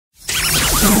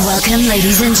Welcome,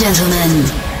 ladies and gentlemen.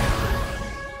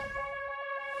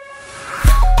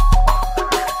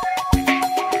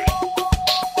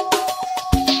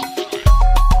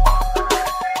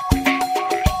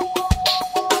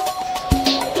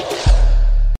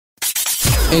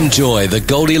 Enjoy the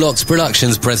Goldilocks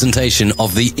Productions presentation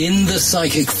of the In the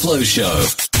Psychic Flow Show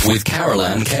with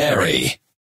Carolan Carey.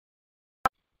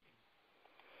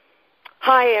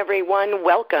 Hi, everyone.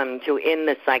 Welcome to In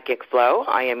the Psychic Flow.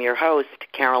 I am your host,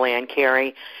 Carolan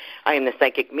Carey. I am the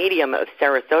Psychic Medium of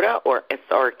Sarasota, or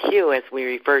SRQ as we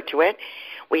refer to it.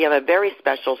 We have a very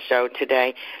special show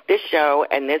today. This show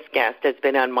and this guest has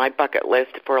been on my bucket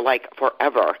list for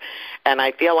forever, and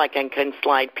I feel like I can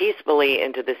slide peacefully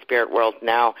into the spirit world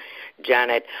now.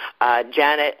 Janet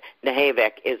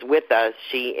Nohavec is with us.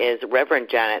 She is Reverend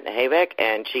Janet Nohavec,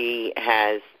 and she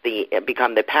has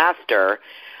become the pastor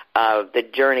of the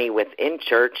Journey Within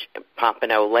Church, Pompton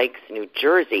Lakes, New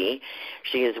Jersey.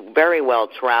 She is very well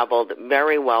traveled,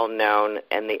 very well known,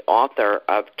 and the author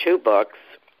of two books,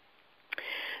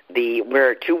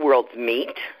 Where Two Worlds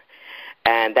Meet,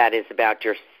 and that is about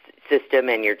your system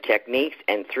and your techniques,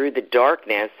 and Through the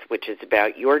Darkness, which is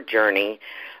about your journey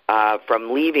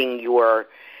from leaving your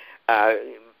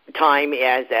time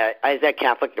as a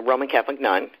Catholic, Roman Catholic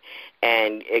nun,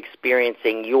 and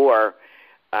experiencing your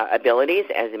abilities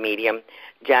as a medium.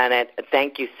 Janet,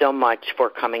 thank you so much for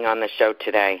coming on the show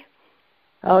today.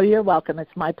 Oh, you're welcome.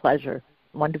 It's my pleasure.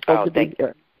 Wonderful to be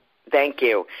here. Thank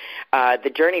you.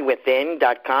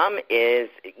 TheJourneyWithin.com is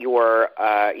you are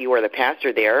the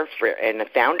pastor there and the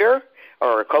founder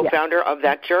or a co-founder of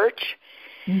that church,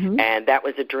 and that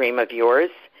was a dream of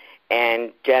yours.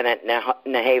 And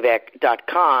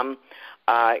JanetNohavec.com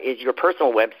is your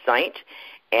personal website.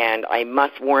 And I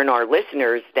must warn our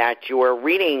listeners that your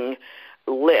reading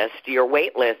list, your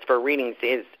wait list for readings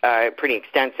is pretty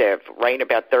extensive, right?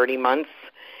 About 30 months?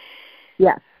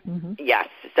 Yes. Yes.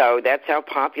 So that's how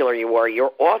popular you are.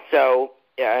 You're also,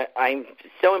 I'm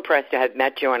so impressed to have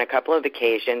met you on a couple of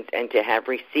occasions and to have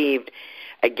received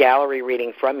a gallery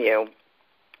reading from you.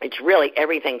 It's really,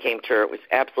 everything came true. It was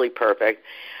absolutely perfect.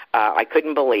 I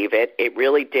couldn't believe it. It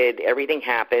really did. Everything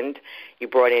happened. You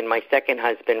brought in my second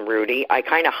husband, Rudy. I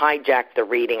kind of hijacked the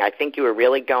reading. I think you were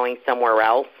really going somewhere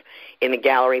else in the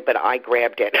gallery, but I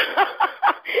grabbed it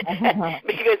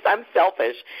because I'm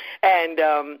selfish. And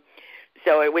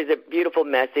so it was a beautiful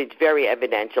message, very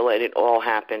evidential, and it all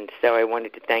happened. So I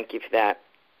wanted to thank you for that.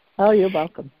 Oh, you're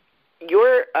welcome.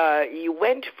 You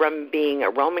went from being a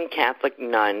Roman Catholic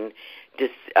nun to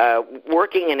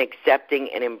working and accepting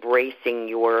and embracing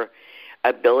your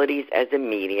abilities as a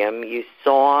medium. You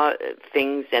saw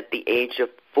things at the age of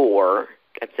 4.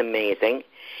 That's amazing.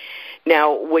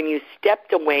 Now, when you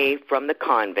stepped away from the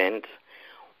convent,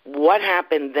 what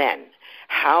happened then?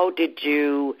 How did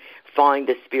you find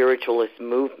the spiritualist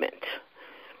movement?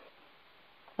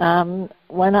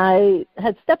 When I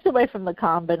had stepped away from the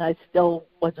convent, I still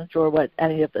wasn't sure what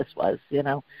any of this was,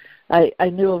 I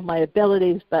knew of my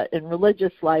abilities, but in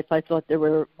religious life, I thought they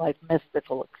were like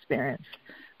mystical experience,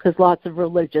 because lots of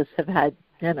religious have had,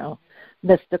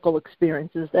 mystical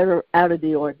experiences that are out of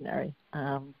the ordinary.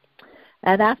 And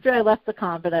after I left the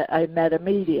convent, I met a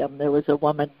medium. There was a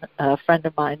woman, a friend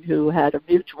of mine, who had a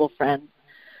mutual friend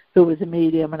who was a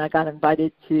medium, and I got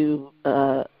invited to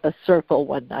a circle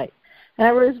one night. And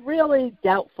I was really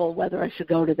doubtful whether I should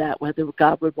go to that, whether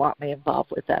God would want me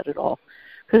involved with that at all.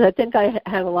 Because I think I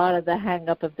had a lot of the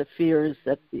hang-up of the fears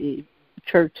that the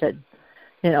church had,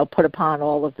 put upon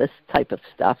all of this type of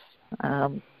stuff.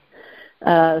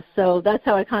 So that's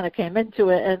how I kind of came into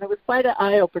it, and it was quite an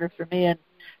eye-opener for me. And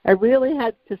I really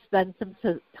had to spend some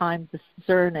time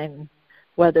discerning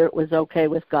whether it was okay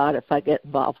with God if I get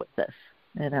involved with this,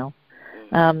 And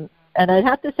I'd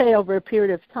have to say over a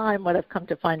period of time, what I've come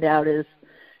to find out is,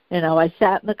 I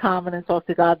sat in the convent and talked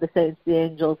to God, the saints, the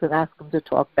angels, and asked them to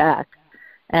talk back.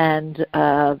 And,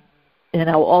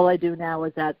 all I do now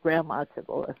is add grandma to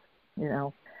the list,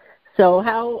 So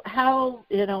how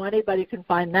anybody can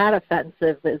find that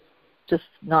offensive is just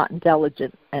not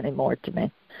intelligent anymore to me.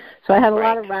 So I had a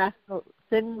lot of rational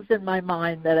things in my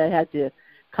mind that I had to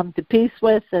come to peace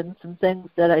with, and some things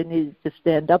that I needed to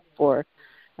stand up for,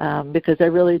 because I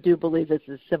really do believe it's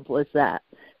as simple as that.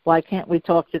 Why can't we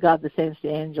talk to God, the saints, the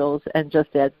angels, and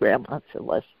just add grandma to the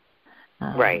list?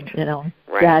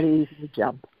 That easy to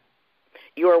jump.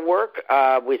 Your work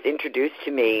was introduced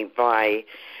to me by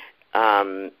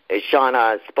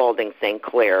Shauna Spalding St.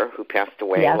 Clair, who passed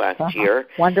away last year.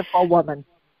 Wonderful woman.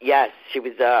 Yes, she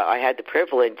was. I had the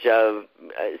privilege of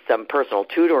some personal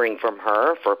tutoring from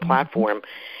her for a platform,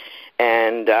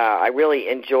 And I really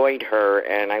enjoyed her,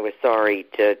 and I was sorry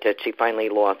that she finally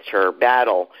lost her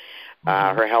battle,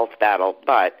 her health battle.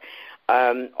 But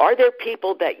are there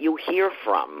people that you hear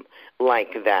from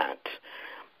like that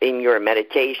in your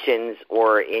meditations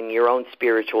or in your own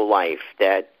spiritual life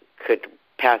that could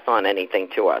pass on anything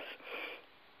to us?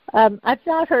 I've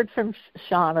not heard from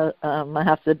Shauna, I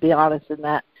have to be honest in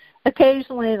that.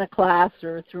 Occasionally in a class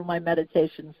or through my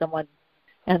meditation, someone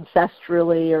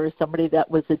ancestrally or somebody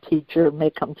that was a teacher may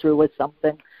come through with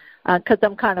something, because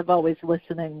I'm kind of always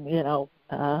listening,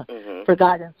 for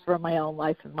guidance for my own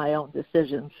life and my own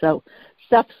decisions. So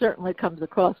stuff certainly comes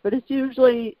across, but it's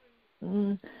usually,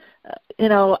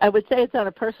 I would say it's on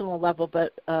a personal level,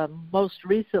 but most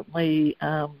recently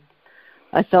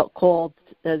I felt called,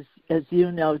 as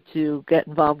you know, to get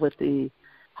involved with the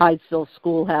Hydesville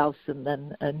Schoolhouse and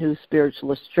then a new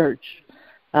spiritualist church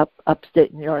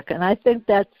upstate New York. And I think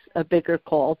that's a bigger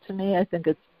call to me. I think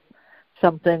it's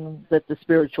something that the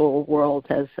spiritual world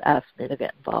has asked me to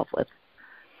get involved with.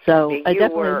 So I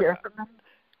definitely hear from them.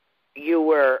 You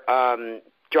were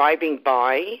driving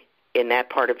by in that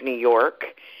part of New York,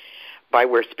 by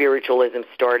where spiritualism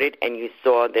started, and you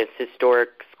saw this historic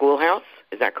schoolhouse.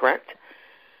 Is that correct?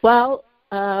 Well,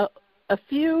 quite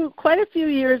a few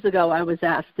years ago, I was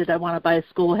asked, did I want to buy a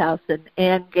schoolhouse, and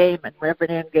Ann Gaiman,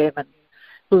 Reverend Ann Gaiman,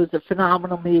 who's a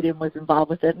phenomenal medium, was involved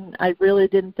with it, and I really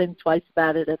didn't think twice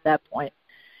about it at that point.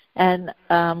 And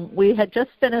we had just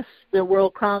finished the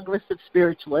World Congress of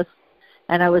Spiritualists,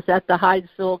 and I was at the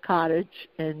Hydesville Cottage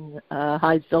in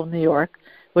Hydesville, New York,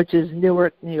 which is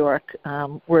Newark, New York,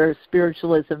 where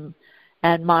spiritualism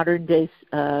and modern-day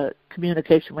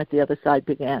communication with the other side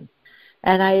began.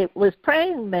 And I was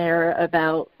praying there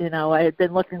about, I had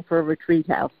been looking for a retreat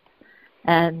house.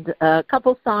 And a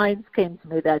couple signs came to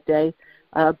me that day.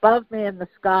 Above me in the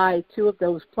sky, two of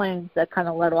those planes that kind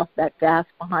of let off that gas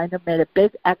behind them made a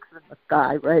big X in the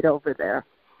sky right over there.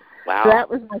 Wow. So that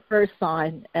was my first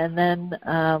sign. And then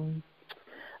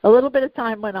a little bit of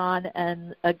time went on,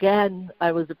 and again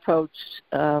I was approached.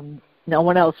 No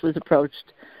one else was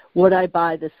approached. Would I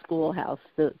buy this schoolhouse?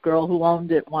 The girl who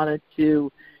owned it wanted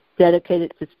to dedicate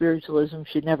it to spiritualism.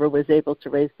 She never was able to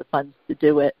raise the funds to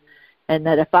do it, and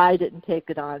that if I didn't take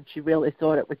it on, she really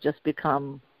thought it would just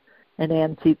become an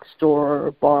antique store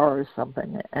or bar or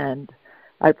something. And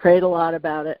I prayed a lot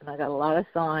about it, and I got a lot of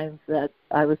signs that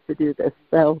I was to do this.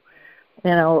 So,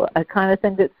 I kind of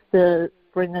think it's to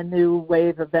bring a new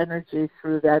wave of energy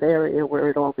through that area where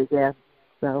it all began.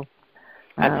 So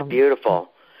that's beautiful.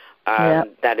 Yeah.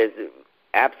 That is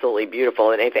absolutely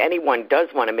beautiful. And if anyone does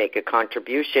want to make a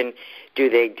contribution, do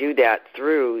they do that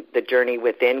through the Journey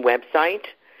Within website?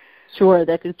 Sure.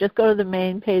 They could just go to the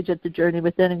main page at the Journey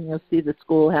Within, and you'll see the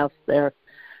schoolhouse there.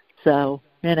 So,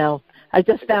 I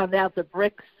just found out the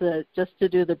bricks, just to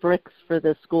do the bricks for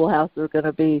the schoolhouse, are going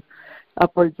to be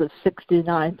upwards of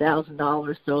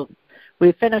 $69,000. So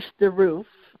we finished the roof,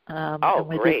 and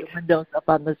we great. did the windows up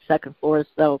on the second floor.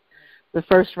 So the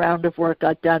first round of work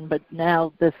got done, but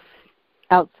now this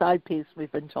outside piece,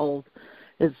 we've been told,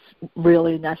 is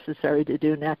really necessary to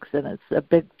do next, and it's a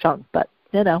big chunk. But,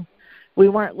 we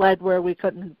weren't led where we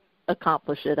couldn't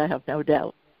accomplish it, I have no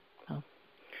doubt. So.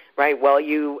 Right. Well,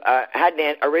 you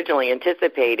hadn't originally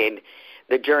anticipated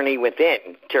the Journey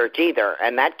Within church either,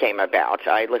 and that came about.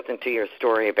 I listened to your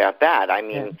story about that. I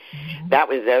mean, that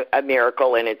was a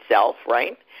miracle in itself,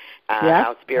 right?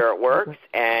 How spirit works.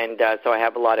 And so I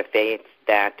have a lot of faith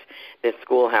that this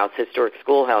historic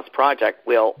schoolhouse project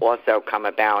will also come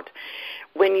about.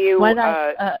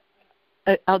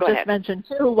 I'll just mention,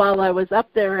 too, while I was up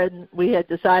there and we had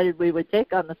decided we would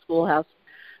take on the schoolhouse,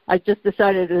 I just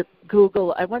decided to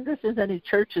Google, I wonder if there's any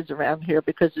churches around here,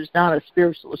 because there's not a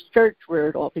spiritualist church where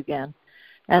it all began.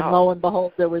 And lo and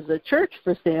behold, there was a church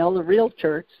for sale, a real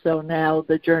church. So now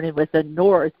the Journey Within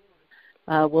North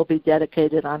will be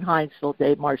dedicated on Hydesville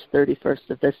Day, March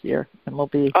 31st of this year. And we'll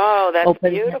be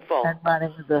opening beautiful. And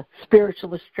running the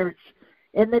spiritualist church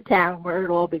in the town where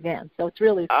it all began. So it's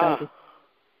really exciting.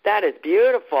 That is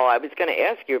beautiful. I was going to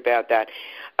ask you about that.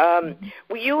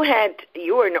 You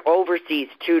were an overseas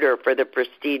tutor for the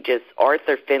prestigious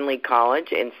Arthur Findlay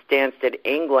College in Stansted,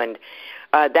 England.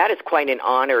 That is quite an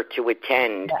honor to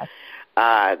attend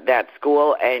that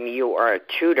school, and you are a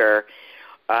tutor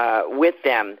with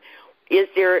them.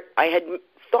 I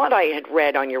thought I had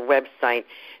read on your website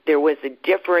there was a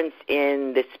difference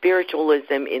in the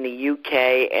spiritualism in the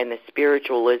UK and the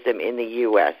spiritualism in the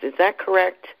US. Is that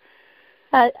correct?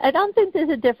 I don't think there's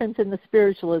a difference in the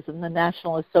spiritualism. The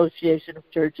National Association of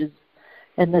Churches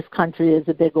in this country is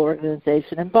a big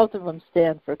organization, and both of them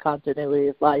stand for continuity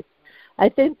of life. I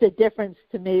think the difference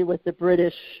to me with the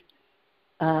British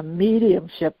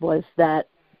mediumship was that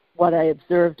what I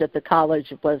observed at the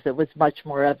college was it was much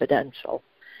more evidential.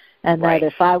 And Right. that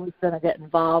if I was going to get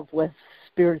involved with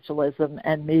spiritualism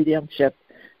and mediumship,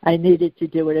 I needed to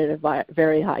do it at a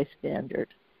very high standard.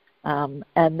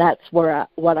 And that's where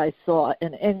what I saw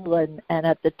in England, and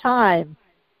at the time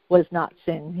was not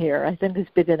seen here. I think it's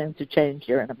beginning to change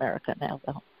here in America now,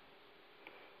 though.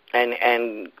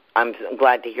 And I'm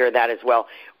glad to hear that as well.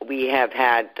 We have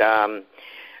had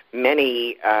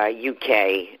many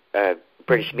UK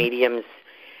British mediums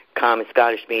come,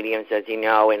 Scottish mediums, as you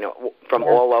know, and from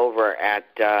all over at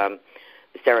the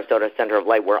Sarasota Center of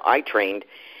Light where I trained.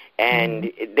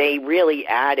 And they really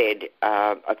added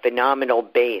a phenomenal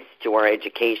base to our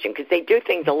education because they do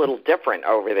things a little different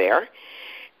over there.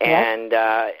 And,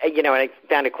 and I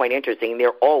found it quite interesting.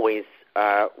 They're always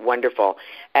wonderful,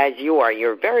 as you are.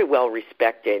 You're very well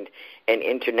respected and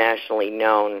internationally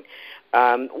known.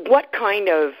 What kind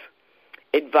of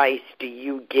advice do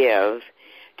you give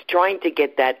to trying to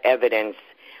get that evidence?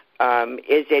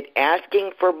 Is it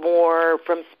asking for more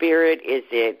from Spirit? Is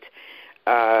it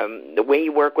the way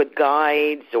you work with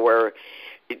guides, or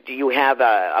do you have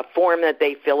a form that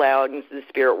they fill out into the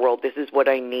spirit world? This is what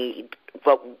I need.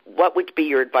 But what would be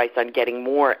your advice on getting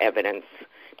more evidence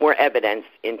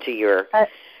into your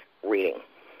reading?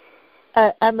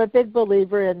 I'm a big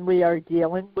believer in we are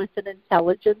dealing with an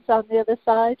intelligence on the other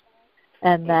side,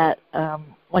 and that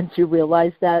once you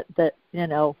realize that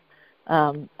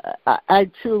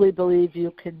I truly believe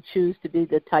you can choose to be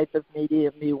the type of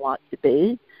medium you want to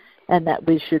be, and that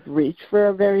we should reach for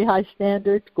a very high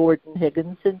standard. Gordon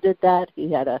Higginson did that.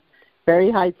 He had a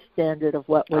very high standard of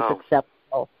what was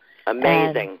acceptable.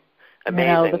 Amazing. And,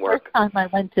 amazing the work. first time I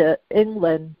went to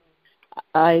England,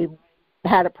 I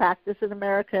had a practice in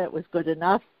America. It was good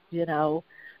enough.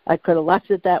 I could have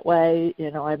left it that way.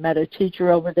 I met a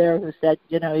teacher over there who said,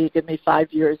 you give me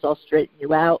 5 years, I'll straighten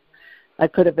you out. I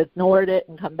could have ignored it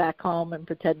and come back home and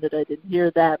pretended I didn't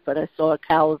hear that, but I saw a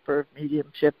caliber of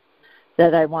mediumship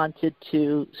that I wanted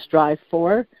to strive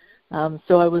for,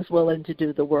 so I was willing to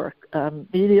do the work.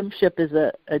 Mediumship is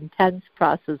an intense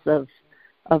process of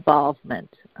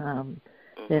evolvement, and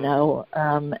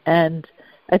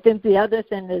I think the other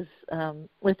thing is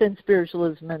within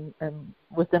spiritualism and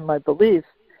within my beliefs,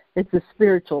 it's a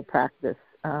spiritual practice.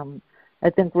 I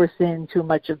think we're seeing too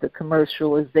much of the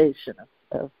commercialization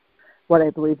of what I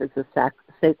believe is a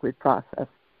sacred process.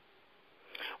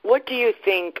 What do you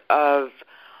think of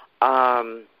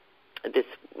this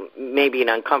may be an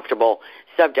uncomfortable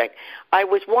subject? I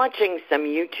was watching some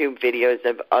YouTube videos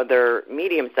of other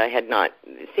mediums I had not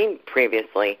seen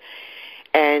previously,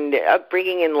 and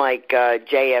bringing in like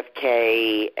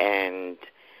JFK and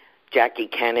Jackie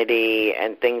Kennedy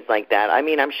and things like that. I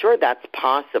mean, I'm sure that's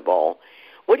possible.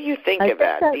 What do you think of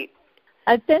that?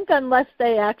 I think unless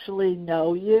they actually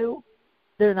know you,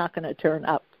 they're not going to turn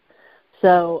up.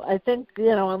 So I think,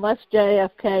 unless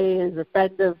JFK is a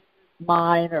friend of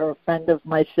mine or a friend of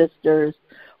my sister's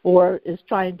or is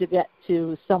trying to get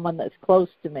to someone that's close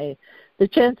to me, the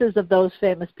chances of those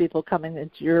famous people coming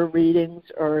into your readings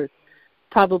are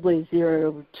probably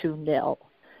 0 to 0.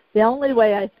 The only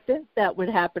way I think that would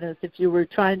happen is if you were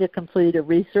trying to complete a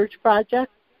research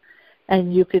project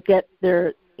and you could get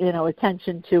their,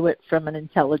 attention to it from an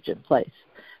intelligent place.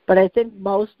 But I think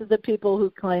most of the people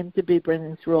who claim to be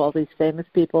bringing through all these famous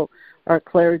people are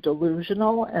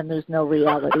clairdelusional, and there's no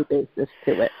reality basis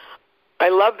to it. I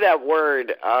love that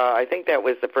word. I think that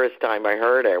was the first time I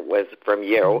heard it was from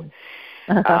you.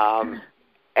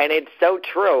 And it's so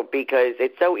true because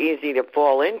it's so easy to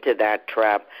fall into that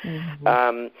trap.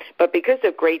 But because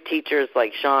of great teachers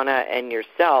like Shauna and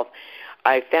yourself,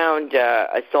 I found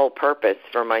a sole purpose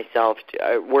for myself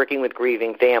working with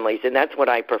grieving families, and that's what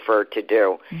I prefer to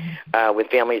do with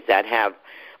families that have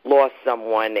lost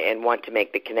someone and want to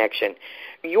make the connection.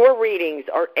 Your readings,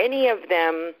 are any of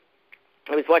them,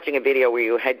 I was watching a video where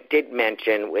you did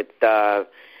mention with a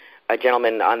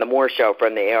gentleman on the Moore Show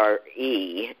from the ARE,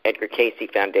 Edgar Casey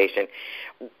Foundation.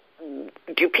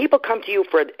 Do people come to you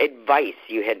for advice?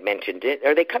 You had mentioned it.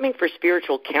 Are they coming for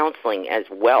spiritual counseling as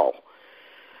well?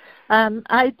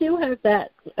 I do have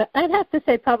that. I'd have to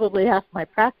say probably half my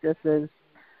practice is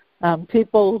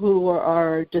people who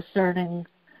are discerning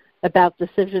about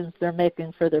decisions they're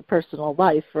making for their personal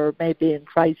life or maybe in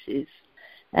crises.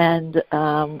 And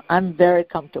I'm very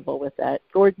comfortable with that.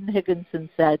 Gordon Higginson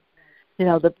said,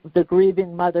 the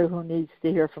grieving mother who needs to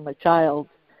hear from a child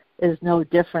is no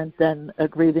different than a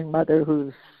grieving mother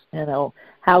whose,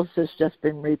 house has just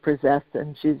been repossessed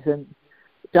and she's in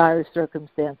dire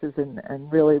circumstances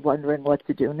and really wondering what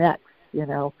to do next.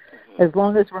 As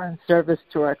long as we're in service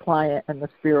to our client and the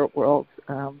spirit world,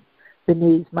 the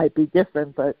needs might be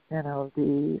different, but,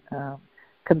 the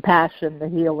compassion, the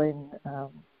healing,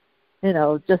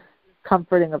 just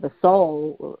comforting of a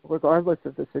soul, regardless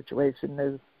of the situation,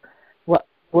 is what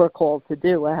we're called to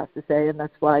do, I have to say, and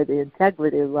that's why the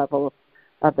integrity level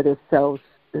of it is so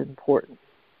important.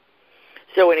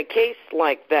 So in a case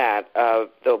like that, of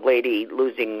the lady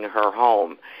losing her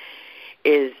home,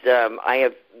 I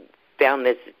have found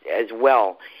this as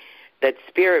well, that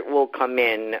spirit will come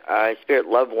in, spirit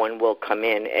loved one will come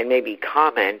in and maybe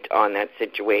comment on that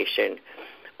situation.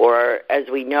 Or, as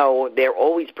we know, they're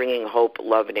always bringing hope,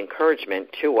 love, and encouragement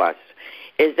to us.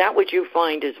 Is that what you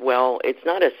find as well? It's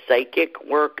not a psychic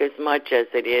work as much as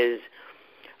it is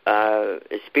a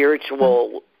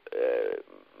spiritual,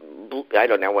 I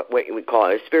don't know what you would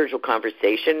call it, a spiritual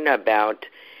conversation about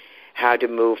how to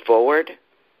move forward?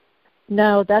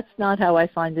 No, that's not how I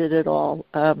find it at all.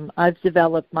 I've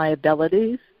developed my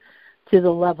abilities to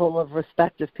the level of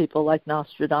respect of people like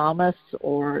Nostradamus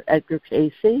or Edgar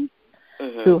Cayce,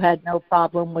 who had no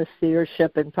problem with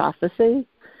seership and prophecy,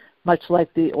 much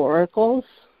like the oracles.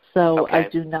 So I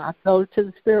do not go to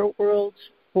the spirit world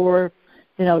for,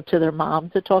 to their mom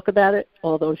to talk about it,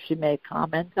 although she may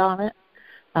comment on it.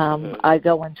 I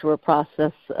go into a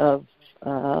process of,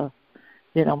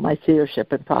 my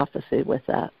seership and prophecy with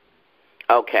that.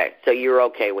 Okay, so you're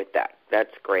okay with that.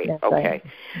 That's great. Yes, okay.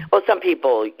 Well, some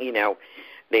people,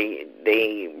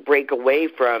 they break away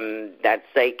from that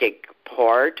psychic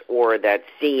part or that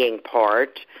seeing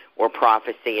part or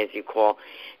prophecy, as you call,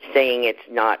 saying it's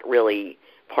not really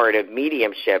part of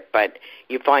mediumship. But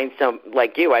you find some,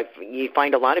 like you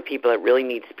find a lot of people that really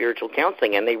need spiritual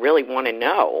counseling, and they really want to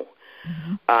know,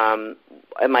 am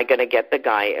I going to get the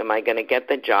guy? Am I going to get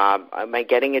the job? Am I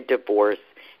getting a divorce?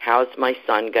 How's my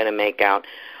son going to make out?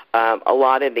 A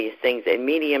lot of these things in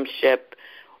mediumship,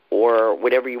 or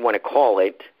whatever you want to call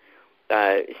it,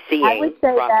 seeing. I would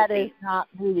say prophecy, that is not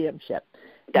mediumship.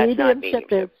 Mediumship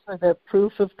is for the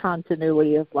proof of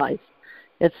continuity of life.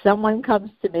 If someone comes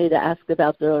to me to ask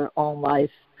about their own life,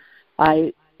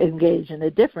 I engage in a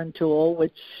different tool,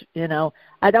 which,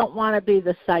 I don't want to be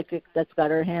the psychic that's got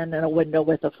her hand in a window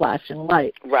with a flashing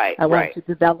light. Right, I want to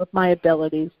develop my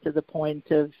abilities to the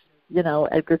point of,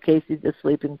 Edgar Cayce, the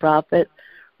Sleeping Prophet,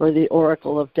 or the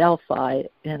Oracle of Delphi,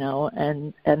 and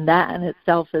that in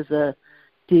itself is a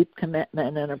deep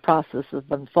commitment and a process of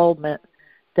unfoldment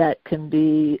that can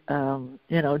be,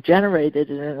 generated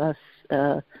in us,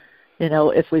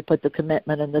 if we put the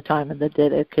commitment and the time and the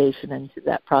dedication into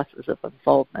that process of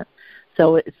unfoldment.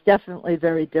 So it's definitely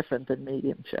very different than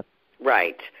mediumship.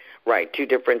 Right. Two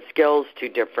different skills, two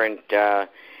different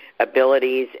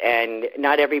abilities, and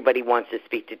not everybody wants to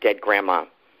speak to dead grandma.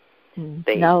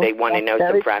 They want to know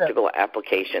some practical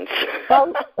applications.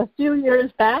 Well, a few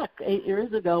years back, 8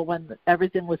 years ago, when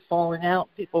everything was falling out,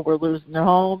 people were losing their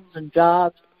homes and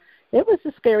jobs. It was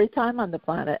a scary time on the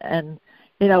planet. And,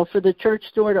 for the church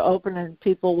door to open and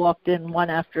people walked in one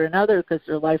after another because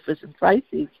their life was in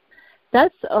crises,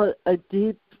 that's a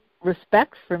deep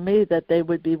respect for me that they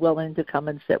would be willing to come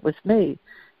and sit with me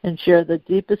and share the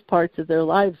deepest parts of their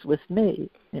lives with me,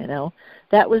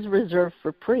 That was reserved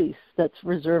for priests. That's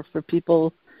reserved for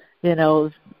people,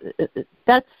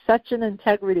 that's such an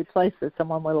integrity place that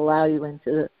someone would allow you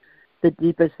into the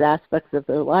deepest aspects of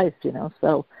their life,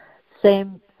 So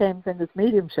same thing as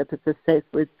mediumship. It's a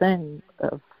sacred thing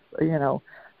of,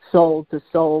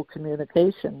 soul-to-soul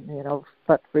communication,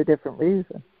 but for a different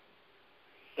reason.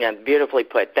 Yeah, beautifully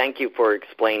put. Thank you for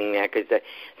explaining that, because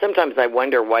sometimes I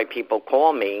wonder why people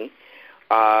call me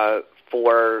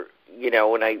for,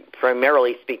 when I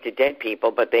primarily speak to dead people,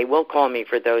 but they will call me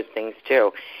for those things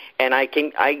too. And I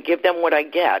give them what I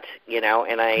get, and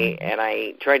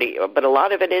I try to, but a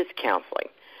lot of it is counseling.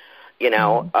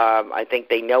 I think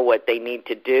they know what they need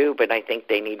to do, but I think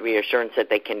they need reassurance that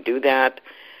they can do that.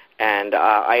 And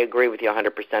I agree with you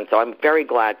 100%. So I'm very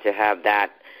glad to have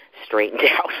that straightened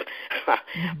out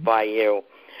by you.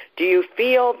 Do you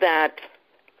feel that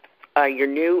your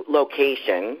new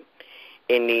location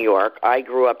in New York, I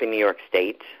grew up in New York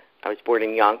State. I was born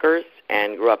in Yonkers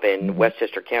and grew up in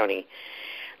Westchester County.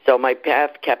 So my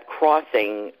path kept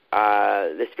crossing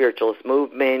the spiritualist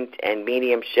movement and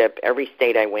mediumship every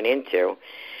state I went into,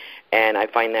 and I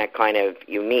find that kind of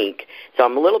unique. So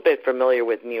I'm a little bit familiar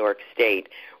with New York State.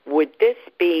 Would this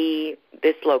be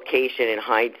this location in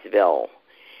Hydesville?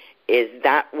 Is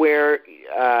that where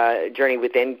Journey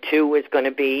Within 2 is going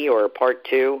to be, or Part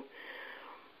 2?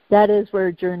 That is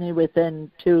where Journey Within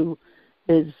 2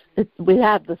 is. We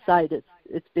have the site.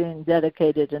 It's being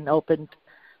dedicated and opened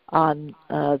on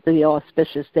the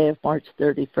auspicious day of March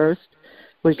 31st.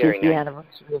 which Very is the nice.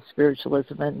 anniversary of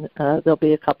spiritualism, and there'll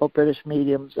be a couple British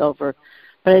mediums over.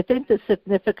 But I think the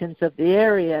significance of the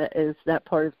area is that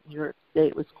part of New York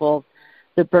State was called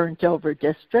the burnt-over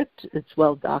district. It's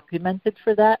well documented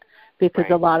for that because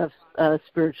Right. a lot of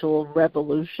spiritual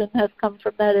revolution has come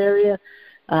from that area.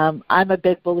 I'm a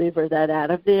big believer that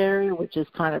out of the area, which is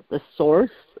kind of the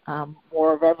source,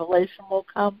 more revelation will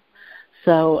come.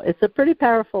 So it's a pretty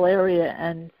powerful area,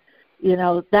 and, you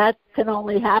know, that can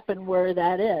only happen where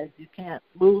that is. You can't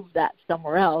move that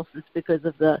somewhere else. It's because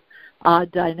of the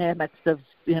odd dynamics of,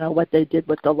 you know, what they did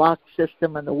with the lock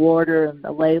system and the water and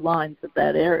the ley lines of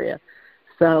that area.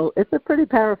 So it's a pretty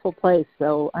powerful place.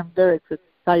 So I'm very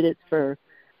excited for,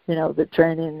 you know, the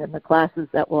training and the classes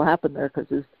that will happen there because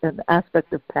there's an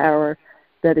aspect of power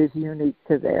that is unique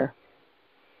to there.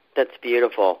 That's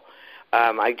beautiful.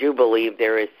 I do believe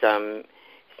there is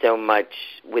so much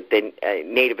with the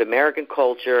Native American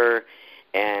culture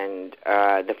and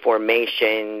the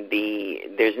formation.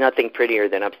 There's nothing prettier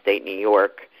than upstate New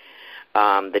York.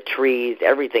 The trees,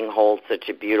 everything holds such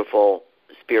a beautiful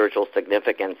spiritual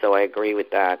significance, so I agree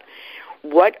with that.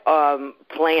 What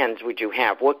plans would you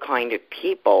have? What kind of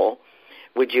people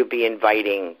would you be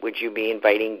inviting? Would you be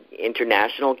inviting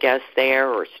international guests there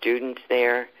or students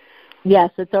there?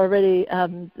 Yes, it's already,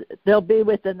 they'll be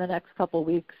within the next couple of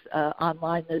weeks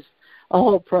online. There's a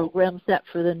whole program set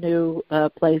for the new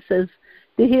places.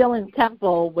 The Healing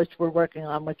Temple, which we're working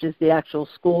on, which is the actual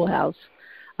schoolhouse,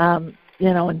 you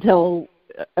know, until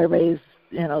I raise,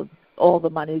 you know, all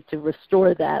the money to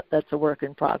restore that, that's a work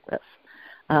in progress.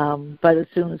 But as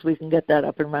soon as we can get that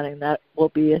up and running, that will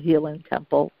be a healing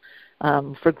temple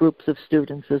for groups of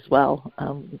students as well.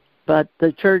 But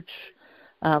the church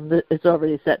is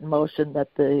already set in motion that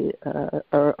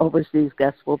our overseas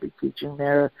guests will be teaching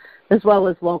there, as well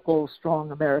as local strong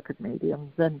American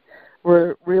mediums. And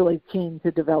we're really keen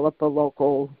to develop a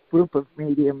local group of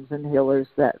mediums and healers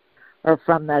that are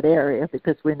from that area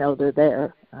because we know they're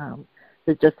there.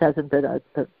 There just hasn't been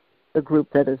a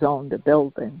group that has owned a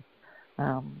building.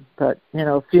 But, you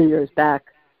know, a few years back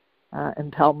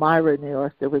in Palmyra, New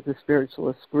York, there was a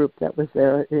spiritualist group that was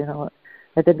there. You know,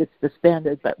 I think it's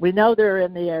disbanded, but we know they're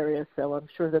in the area, so I'm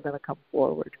sure they're going to come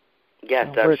forward. Yes,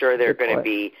 I'm sure they're going to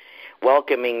be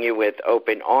welcoming you with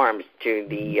open arms to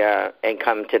the and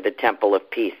come to the Temple of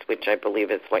Peace, which I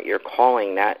believe is what you're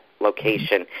calling that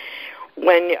location.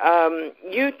 When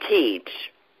you teach,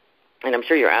 and I'm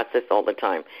sure you're asked this all the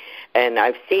time, and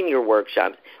I've seen your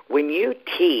workshops, when you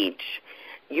teach,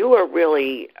 you are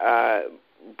really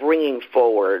bringing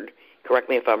forward, correct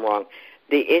me if I'm wrong,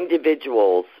 the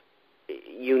individual's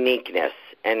uniqueness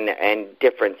and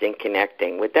difference in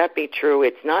connecting. Would that be true?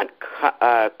 It's not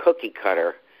cookie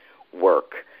cutter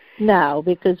work. No,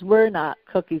 because we're not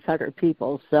cookie cutter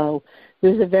people. So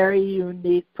there's a very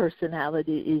unique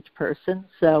personality each person.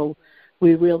 So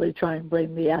we really try and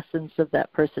bring the essence of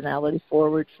that personality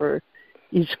forward for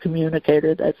each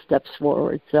communicator that steps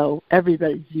forward. So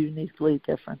everybody's uniquely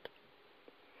different.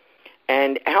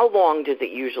 And how long does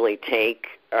it usually take?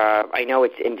 I know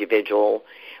it's individual,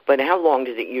 but how long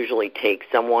does it usually take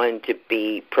someone to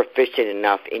be proficient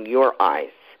enough in your eyes,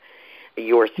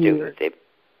 your students?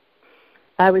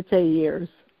 I would say years.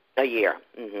 A year.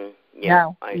 Mm-hmm.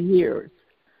 Yeah. No, years.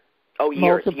 Oh,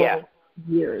 years, multiple yeah.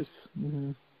 Years.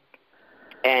 Mm-hmm.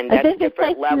 And that's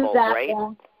different levels, right?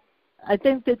 Long. I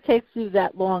think it takes you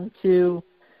that long to,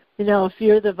 you know, if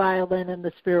you're the violin and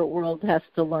the spirit world has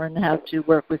to learn how to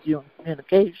work with you in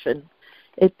communication,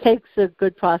 it takes a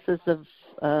good process of,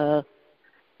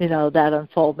 you know, that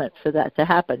unfoldment for that to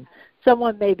happen.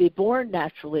 Someone may be born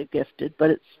naturally gifted, but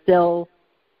it's still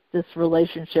this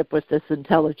relationship with this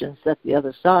intelligence at the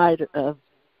other side of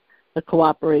the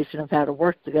cooperation of how to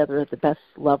work together at the best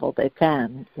level they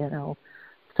can, you know.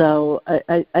 So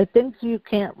I think you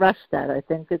can't rush that. I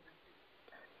think it's,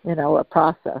 you know, a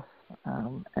process.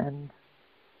 And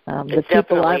the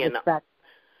people I respect.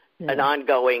 An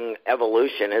ongoing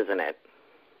evolution, isn't it?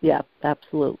 Yeah,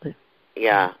 absolutely.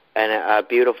 Yeah, and a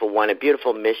beautiful one, a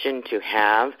beautiful mission to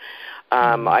have.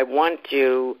 I want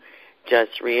to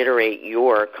just reiterate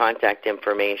your contact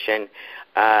information,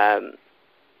 Janet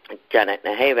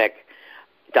Nohavec.com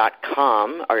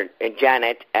or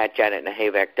Janet at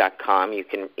janetnohavec.com. You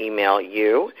can email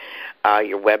your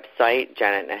website,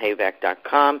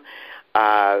 janetnohavec.com,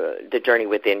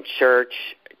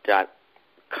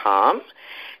 thejourneywithinchurch.com,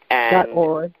 and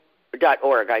 .org.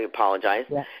 .org, I apologize.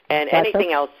 Yeah. And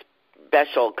anything else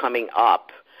special coming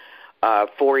up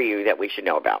for you that we should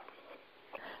know about?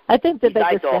 I think the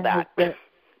biggest all thing that. is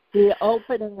the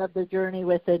opening of the Journey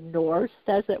Within North,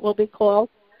 as it will be called,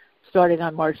 starting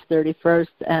on March 31st,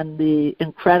 and the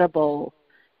incredible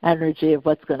energy of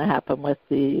what's going to happen with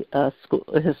the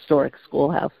historic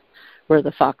schoolhouse where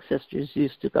the Fox sisters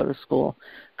used to go to school,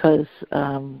 because,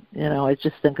 I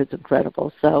just think it's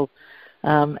incredible. So,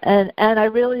 and I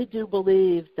really do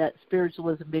believe that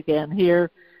spiritualism began here,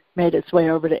 made its way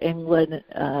over to England.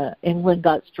 England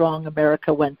got strong,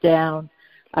 America went down.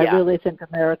 I really think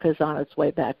America's on its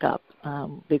way back up,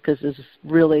 because there's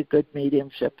really good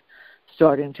mediumship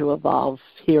starting to evolve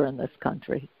here in this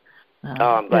country.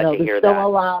 I'm glad to hear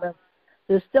that.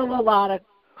 There's still a lot of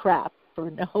crap,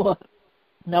 for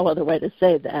no other way to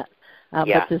say that.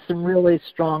 But there's some really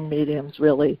strong mediums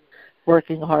really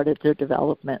working hard at their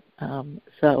development.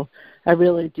 So I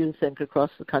really do think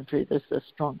across the country there's a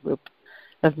strong group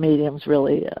of mediums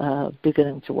really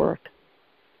beginning to work.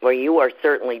 Well, you are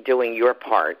certainly doing your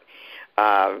part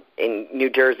in New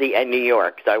Jersey and New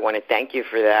York, so I want to thank you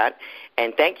for that,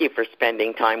 and thank you for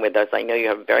spending time with us. I know you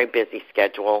have a very busy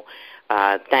schedule.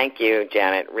 Thank you,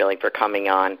 Janet, really, for coming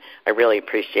on. I really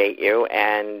appreciate you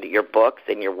and your books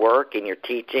and your work and your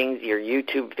teachings, your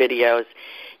YouTube videos,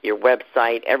 your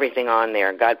website, everything on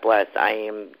there. God bless. I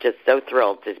am just so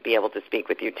thrilled to be able to speak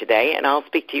with you today, and I'll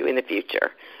speak to you in the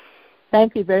future.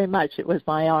 Thank you very much. It was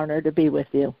my honor to be with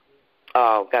you.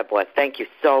 Oh, God bless. Thank you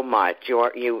so much.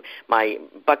 My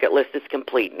bucket list is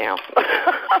complete now.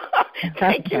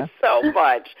 Thank you so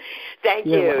much. Thank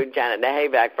you, Janet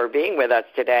Nohavec, for being with us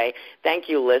today. Thank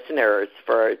you, listeners,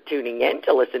 for tuning in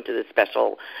to listen to this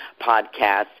special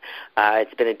podcast.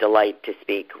 It's been a delight to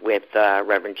speak with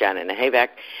Reverend Janet Nohavec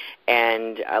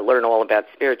and learn all about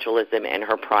spiritualism and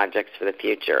her projects for the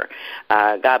future.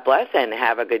 God bless and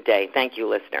have a good day. Thank you,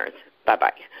 listeners.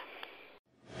 Bye-bye.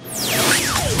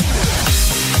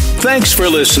 Thanks for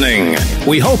listening.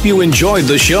 We hope you enjoyed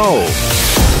the show.